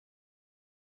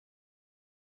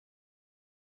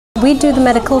We do the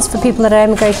medicals for people that are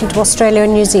emigrating to Australia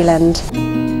and New Zealand.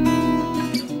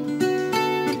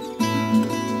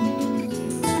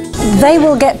 They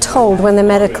will get told when their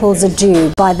medicals are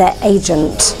due by their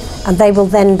agent, and they will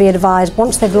then be advised,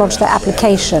 once they've lodged their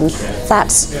application,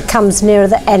 that comes nearer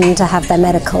the end to have their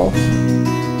medical.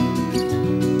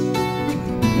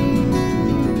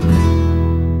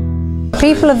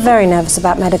 People are very nervous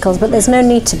about medicals, but there's no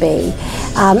need to be.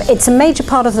 It's a major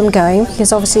part of them going,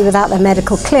 because obviously without their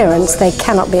medical clearance they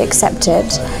cannot be accepted.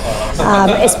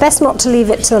 It's best not to leave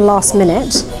it to the last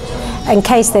minute, in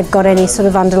case they've got any sort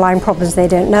of underlying problems they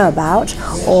don't know about,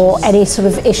 or any sort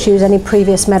of issues, any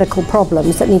previous medical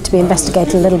problems that need to be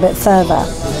investigated a little bit further.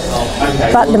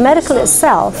 But the medical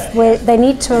itself, they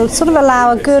need to sort of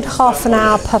allow a good half an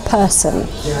hour per person.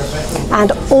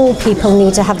 And all people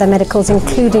need to have their medicals,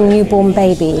 including newborn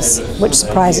babies, which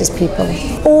surprises people.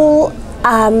 All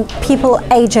people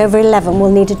age over 11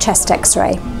 will need a chest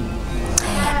x-ray.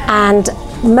 And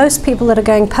most people that are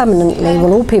going permanently,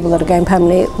 well, all people that are going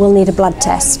permanently will need a blood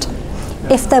test.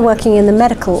 If they're working in the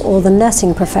medical or the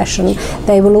nursing profession,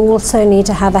 they will also need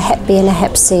to have a Hep B and a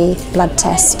Hep C blood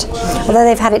test. Although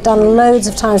they've had it done loads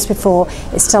of times before,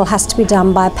 it still has to be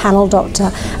done by a panel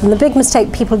doctor. And the big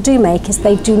mistake people do make is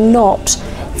they do not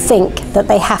think that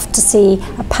they have to see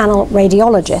a panel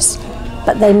radiologist,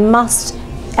 but they must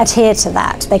adhere to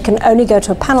that. They can only go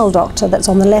to a panel doctor that's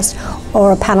on the list,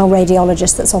 or a panel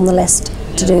radiologist that's on the list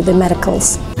to do the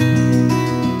medicals.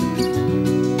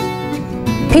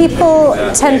 People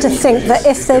tend to think that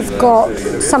if they've got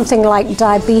something like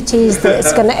diabetes that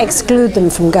it's going to exclude them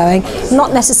from going.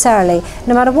 Not necessarily.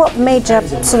 No matter what major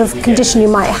sort of condition you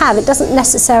might have, it doesn't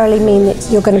necessarily mean that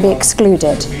you're going to be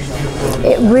excluded.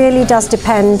 It really does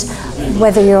depend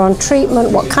whether you're on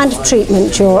treatment, what kind of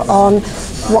treatment you're on,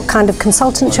 what kind of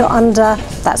consultant you're under,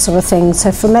 that sort of thing. So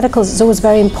for medicals, it's always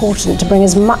very important to bring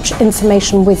as much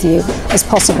information with you as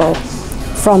possible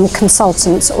from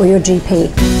consultants or your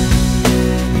GP.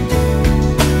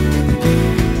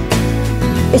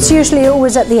 It's usually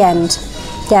always at the end,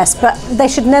 yes, but they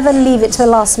should never leave it to the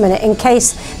last minute in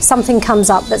case something comes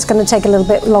up that's going to take a little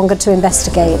bit longer to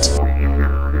investigate.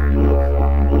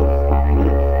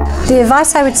 The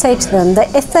advice I would say to them,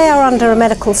 that if they are under a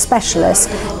medical specialist,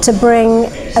 to bring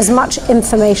as much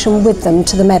information with them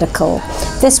to the medical.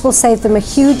 This will save them a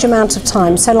huge amount of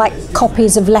time, so like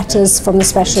copies of letters from the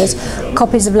specialist,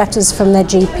 copies of letters from their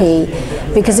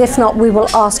GP, because if not, we will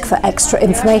ask for extra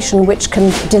information which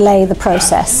can delay the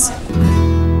process.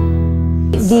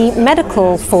 The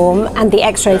medical form and the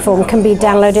x-ray form can be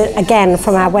downloaded again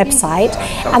from our website,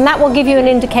 and that will give you an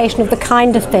indication of the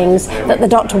kind of things that the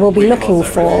doctor will be looking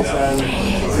for.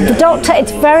 The doctor,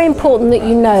 it's very important that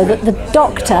you know that the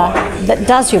doctor that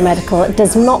does your medical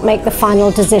does not make the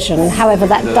final decision. However,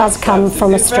 that does come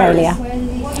from Australia.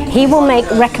 He will make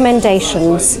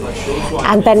recommendations,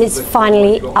 and then it's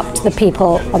finally up to the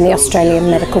people on the Australian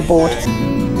Medical Board.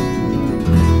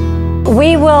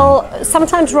 We will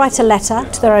sometimes write a letter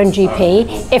to their own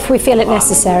GP if we feel it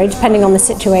necessary, depending on the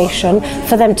situation,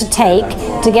 for them to take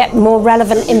to get more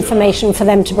relevant information for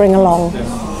them to bring along.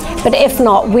 But if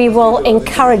not, we will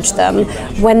encourage them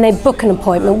when they book an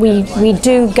appointment. We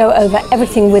do go over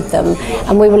everything with them,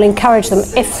 and we will encourage them,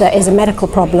 if there is a medical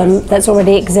problem that's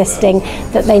already existing,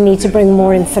 that they need to bring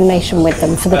more information with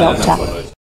them for the doctor.